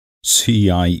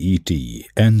CIET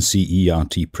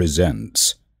NCERT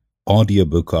presents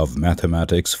Audiobook of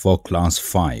Mathematics for Class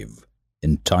 5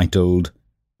 entitled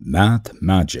Math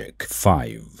Magic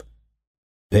 5,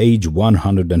 page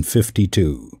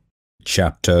 152,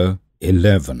 Chapter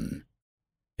 11,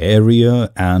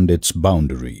 Area and its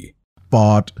Boundary.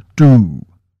 Part 2.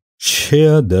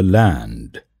 Share the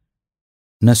land.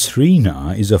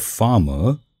 Nasrina is a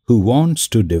farmer who wants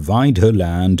to divide her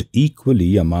land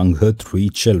equally among her 3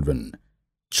 children,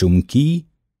 Chumki,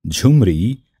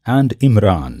 Jhumri and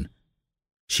Imran.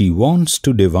 She wants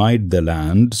to divide the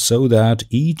land so that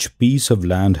each piece of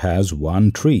land has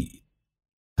 1 tree.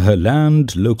 Her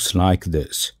land looks like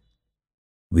this.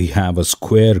 We have a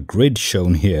square grid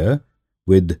shown here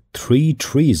with 3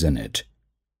 trees in it.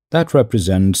 That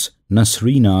represents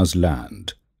Nasrina's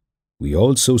land. We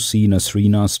also see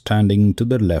Nasrina standing to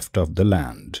the left of the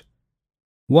land.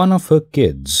 One of her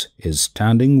kids is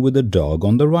standing with a dog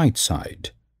on the right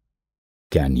side.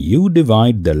 Can you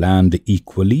divide the land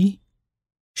equally?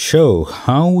 Show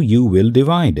how you will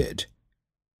divide it.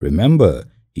 Remember,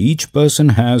 each person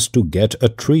has to get a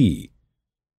tree.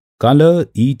 Color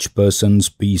each person's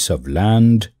piece of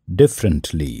land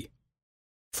differently.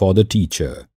 For the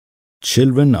teacher,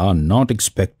 children are not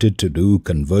expected to do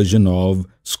conversion of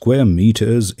square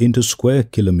meters into square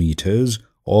kilometers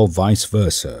or vice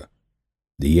versa.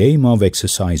 The aim of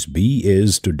exercise B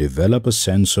is to develop a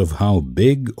sense of how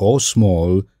big or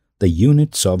small the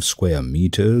units of square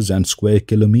meters and square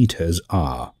kilometers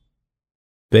are.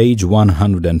 Page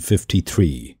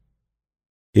 153.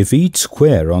 If each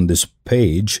square on this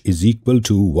page is equal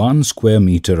to 1 square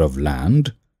meter of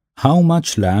land, how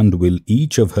much land will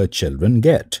each of her children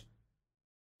get?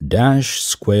 Dash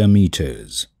square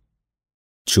meters.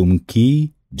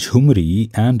 Chumki,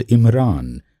 Jhumri and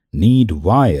Imran need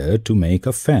wire to make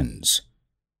a fence.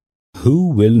 Who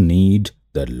will need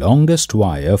the longest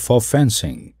wire for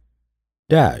fencing?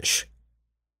 Dash.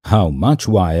 How much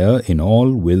wire in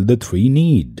all will the 3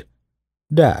 need?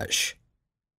 Dash.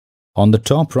 On the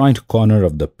top right corner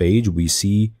of the page we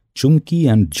see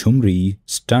Chumki and Jhumri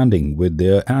standing with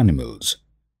their animals.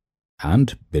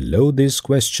 And below this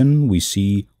question we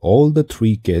see all the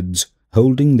 3 kids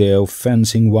holding their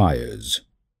fencing wires.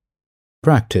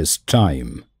 Practice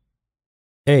time.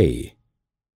 A.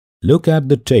 Look at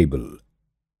the table.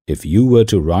 If you were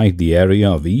to write the area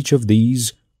of each of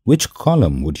these, which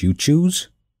column would you choose?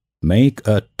 Make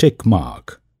a tick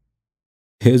mark.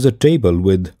 Here's a table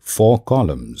with 4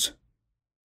 columns.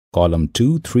 Column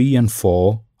 2, 3 and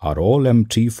 4 are all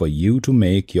empty for you to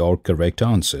make your correct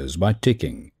answers by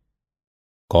ticking.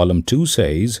 Column 2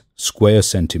 says square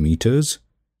centimeters,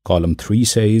 column 3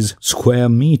 says square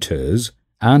meters,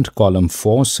 and column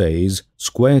 4 says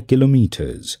square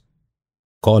kilometers.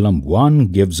 Column 1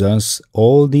 gives us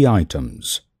all the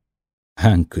items: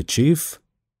 handkerchief,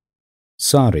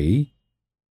 sari,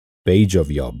 page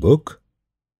of your book,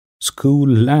 school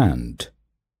land,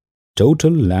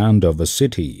 total land of a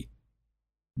city,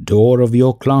 door of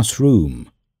your classroom,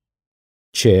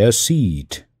 chair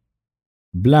seat,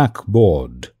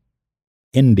 blackboard,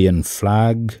 Indian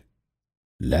flag,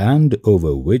 land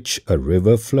over which a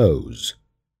river flows.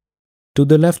 To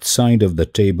the left side of the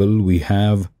table we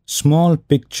have small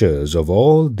pictures of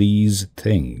all these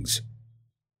things.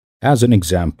 As an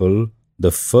example,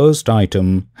 the first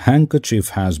item, handkerchief,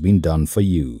 has been done for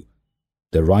you.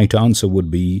 The right answer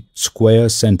would be square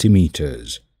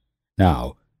centimeters.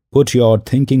 Now, put your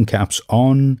thinking caps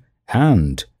on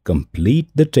and complete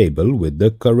the table with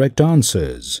the correct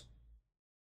answers.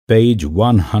 Page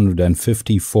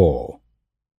 154.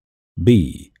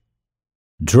 B.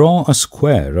 Draw a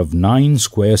square of 9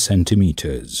 square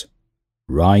centimeters.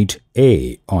 Write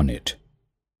A on it.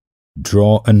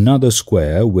 Draw another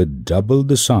square with double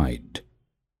the side.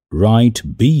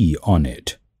 Write B on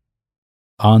it.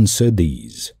 Answer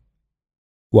these.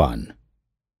 1.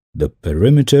 The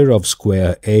perimeter of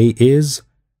square A is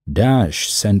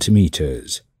dash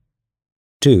centimeters.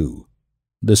 2.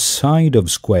 The side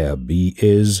of square B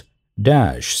is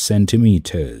dash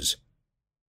centimeters.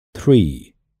 3.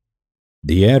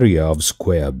 The area of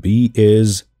square B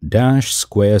is dash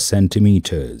square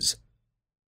centimeters.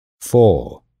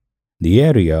 4. The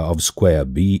area of square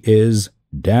B is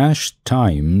dash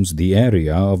times the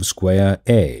area of square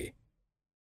A.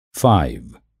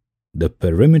 5. The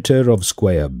perimeter of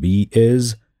square B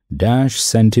is dash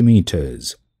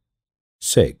centimeters.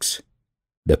 6.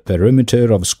 The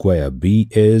perimeter of square B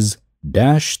is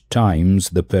dash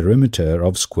times the perimeter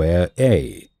of square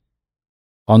A.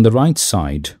 On the right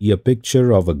side, a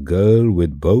picture of a girl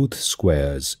with both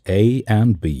squares A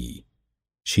and B.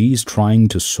 She is trying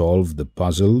to solve the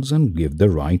puzzles and give the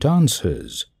right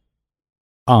answers.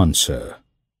 Answer.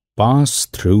 Pass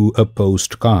through a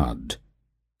postcard.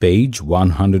 Page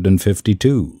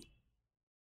 152.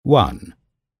 1.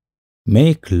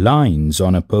 Make lines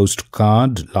on a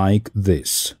postcard like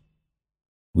this.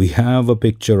 We have a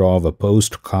picture of a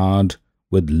postcard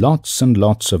with lots and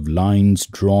lots of lines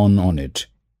drawn on it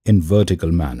in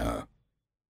vertical manner.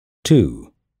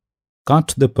 2.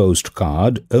 Cut the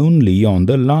postcard only on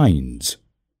the lines.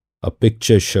 A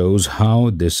picture shows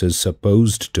how this is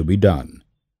supposed to be done.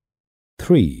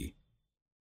 3.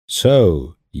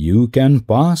 So, you can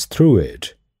pass through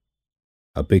it.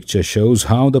 A picture shows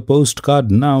how the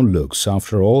postcard now looks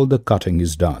after all the cutting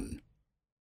is done.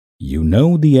 You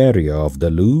know the area of the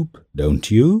loop,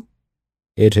 don't you?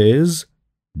 It is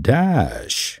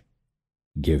dash.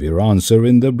 Give your answer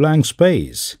in the blank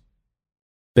space.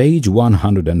 Page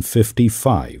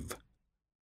 155.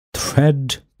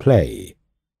 Thread play.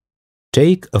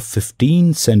 Take a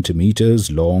 15 centimeters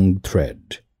long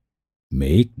thread.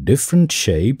 Make different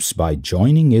shapes by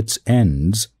joining its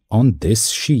ends on this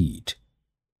sheet.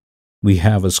 We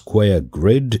have a square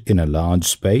grid in a large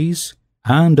space,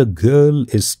 and a girl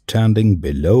is standing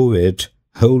below it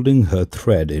holding her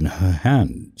thread in her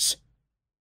hands.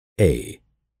 A.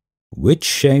 Which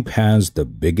shape has the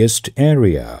biggest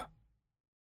area?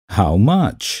 How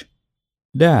much?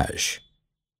 Dash.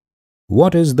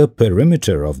 What is the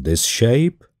perimeter of this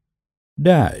shape?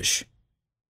 Dash.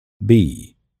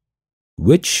 B.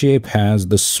 Which shape has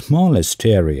the smallest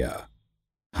area?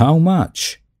 How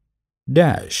much?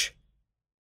 Dash.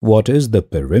 What is the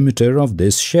perimeter of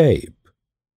this shape?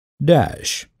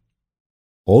 Dash.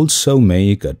 Also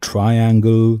make a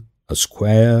triangle, a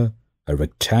square, a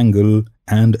rectangle,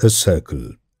 and a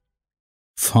circle.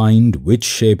 Find which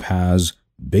shape has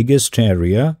biggest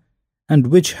area and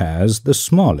which has the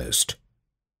smallest.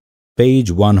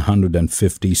 Page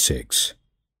 156.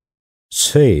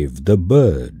 Save the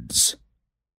birds.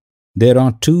 There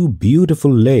are two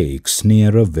beautiful lakes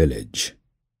near a village.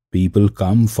 People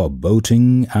come for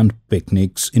boating and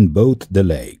picnics in both the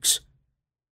lakes.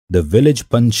 The village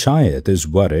panchayat is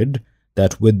worried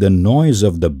that with the noise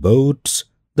of the boats,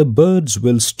 the birds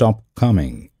will stop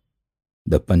coming.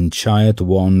 The panchayat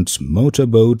wants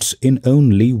motorboats in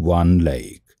only one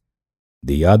lake.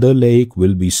 The other lake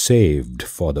will be saved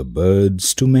for the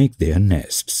birds to make their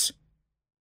nests.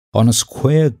 On a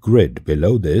square grid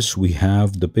below this, we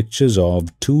have the pictures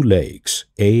of two lakes,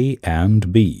 A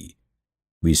and B.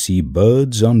 We see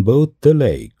birds on both the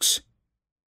lakes.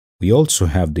 We also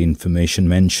have the information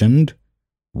mentioned.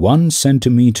 1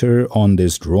 centimeter on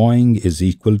this drawing is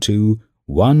equal to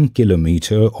 1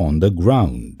 kilometer on the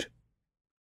ground.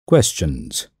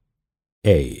 Questions.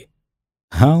 A.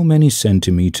 How many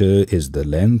centimeter is the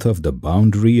length of the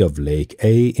boundary of Lake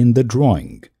A in the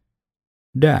drawing?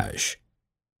 Dash.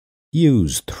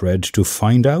 Use thread to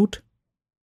find out.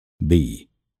 B.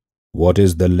 What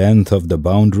is the length of the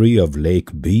boundary of Lake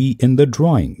B in the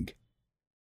drawing?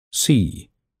 C.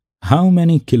 How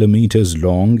many kilometers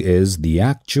long is the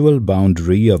actual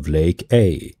boundary of Lake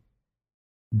A?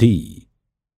 D.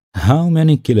 How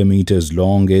many kilometers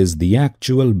long is the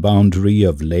actual boundary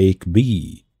of Lake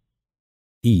B?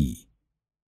 E.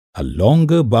 A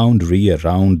longer boundary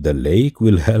around the lake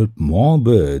will help more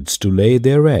birds to lay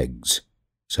their eggs.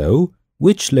 So,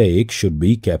 which lake should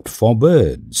be kept for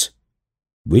birds?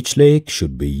 Which lake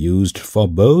should be used for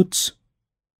boats?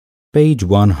 Page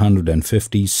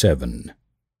 157.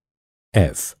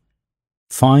 F.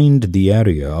 Find the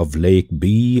area of Lake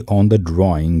B on the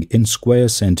drawing in square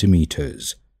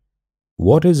centimeters.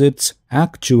 What is its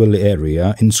actual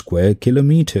area in square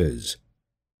kilometers?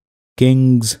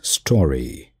 King's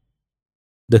story.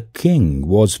 The king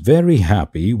was very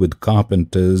happy with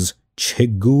carpenters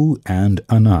Cheggu and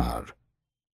Anar.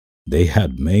 They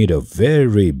had made a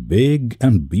very big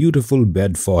and beautiful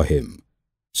bed for him.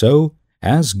 So,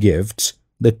 as gifts,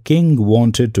 the king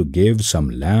wanted to give some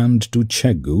land to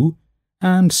Cheggu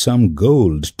and some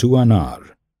gold to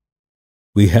Anar.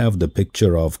 We have the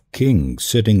picture of king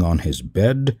sitting on his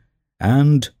bed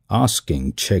and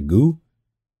asking Cheggu,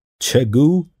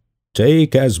 Cheggu,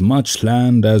 take as much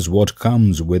land as what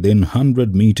comes within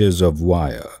 100 meters of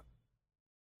wire.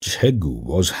 Cheggu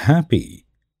was happy.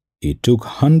 He took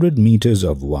 100 meters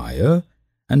of wire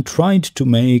and tried to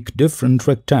make different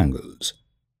rectangles.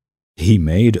 He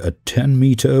made a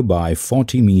 10-meter by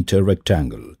 40-meter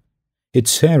rectangle.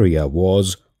 Its area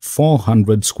was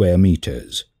 400 square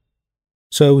meters.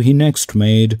 So he next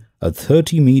made a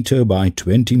 30-meter by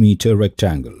 20-meter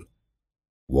rectangle.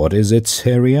 What is its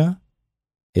area?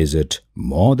 Is it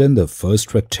more than the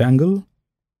first rectangle?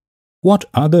 What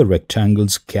other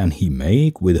rectangles can he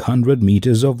make with 100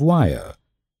 meters of wire?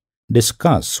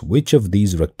 Discuss which of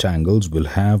these rectangles will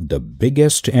have the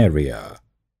biggest area.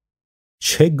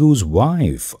 Cheggu's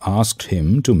wife asked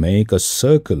him to make a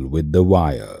circle with the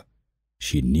wire.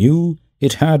 She knew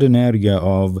it had an area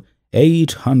of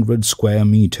 800 square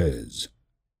meters.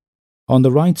 On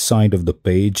the right side of the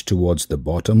page towards the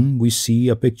bottom, we see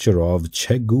a picture of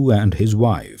Cheggu and his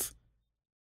wife.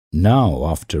 Now,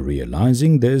 after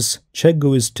realizing this,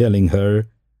 Cheggu is telling her,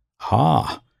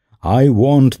 I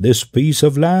want this piece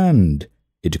of land.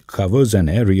 It covers an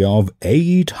area of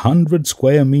 800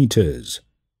 square meters.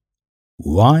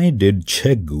 Why did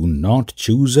Cheggu not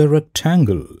choose a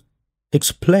rectangle?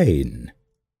 Explain.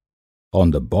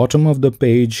 On the bottom of the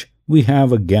page, we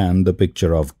have again the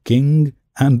picture of king,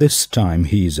 and this time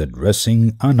he is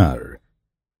addressing Anar.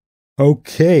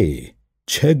 Okay,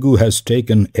 Cheggu has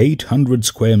taken 800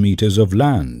 square meters of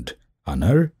land.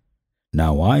 Anar,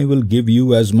 now I will give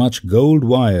you as much gold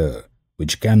wire,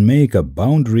 which can make a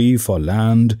boundary for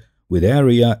land with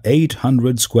area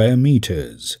 800 square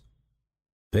meters.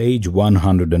 Page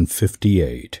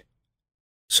 158.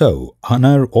 So,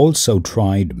 Anar also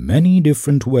tried many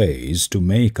different ways to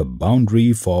make a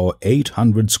boundary for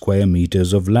 800 square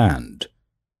meters of land.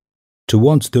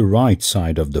 Towards the right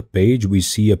side of the page, we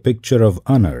see a picture of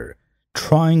Anar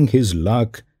trying his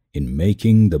luck in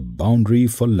making the boundary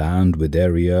for land with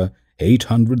area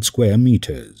 800 square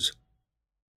meters.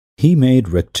 He made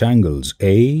rectangles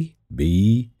A,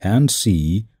 B, and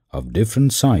C of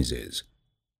different sizes.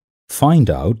 Find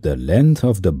out the length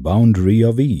of the boundary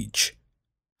of each.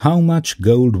 How much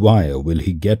gold wire will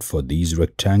he get for these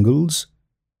rectangles?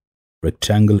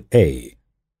 Rectangle A,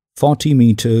 40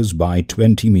 meters by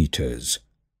 20 meters.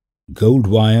 Gold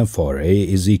wire for A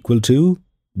is equal to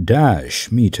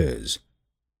dash meters.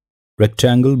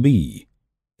 Rectangle B,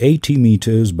 80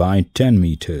 meters by 10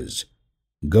 meters.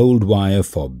 Gold wire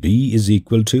for B is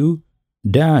equal to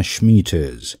dash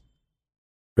meters.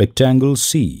 Rectangle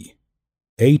C,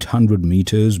 800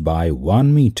 meters by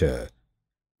 1 meter.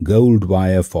 Gold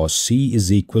wire for C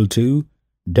is equal to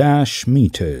dash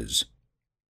meters.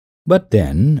 But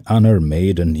then Anar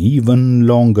made an even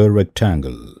longer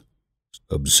rectangle.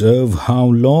 Observe how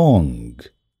long.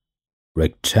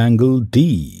 Rectangle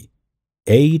D,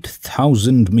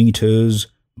 8,000 meters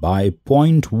by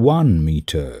 0.1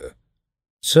 meter.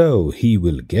 So he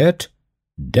will get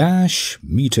dash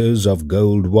meters of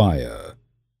gold wire.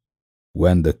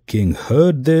 When the king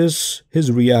heard this,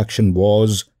 his reaction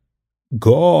was,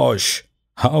 "Gosh,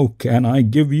 how can I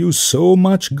give you so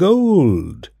much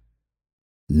gold?"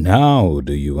 Now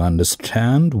do you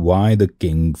understand why the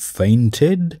king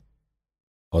fainted?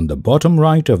 On the bottom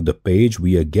right of the page,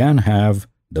 we again have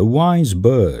the wise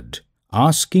bird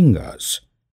asking us,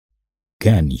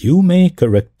 can you make a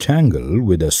rectangle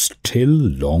with a still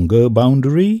longer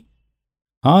boundary?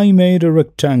 I made a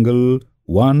rectangle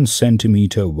 1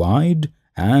 centimeter wide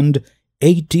and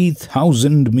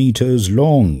 80,000 meters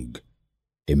long.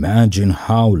 Imagine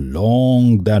how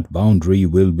long that boundary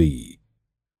will be.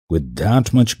 With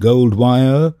that much gold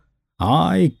wire,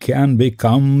 I can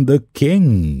become the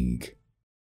king.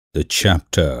 The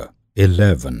chapter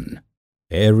 11,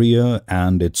 Area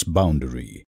and its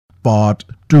Boundary, Part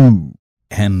 2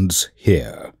 ends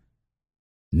here.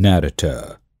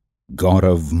 Narrator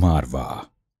Gaurav Marva.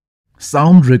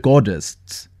 Sound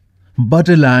recordists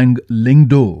Batilang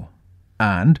Lingdo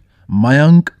and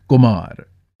Mayank Kumar.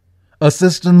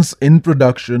 Assistance in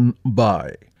production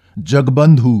by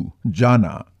Jagbandhu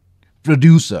Jana.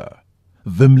 Producer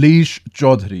Vimlesh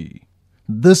Chaudhary.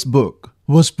 This book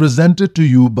was presented to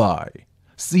you by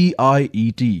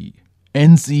CIET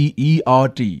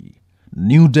NCERT,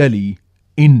 New Delhi,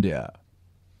 India.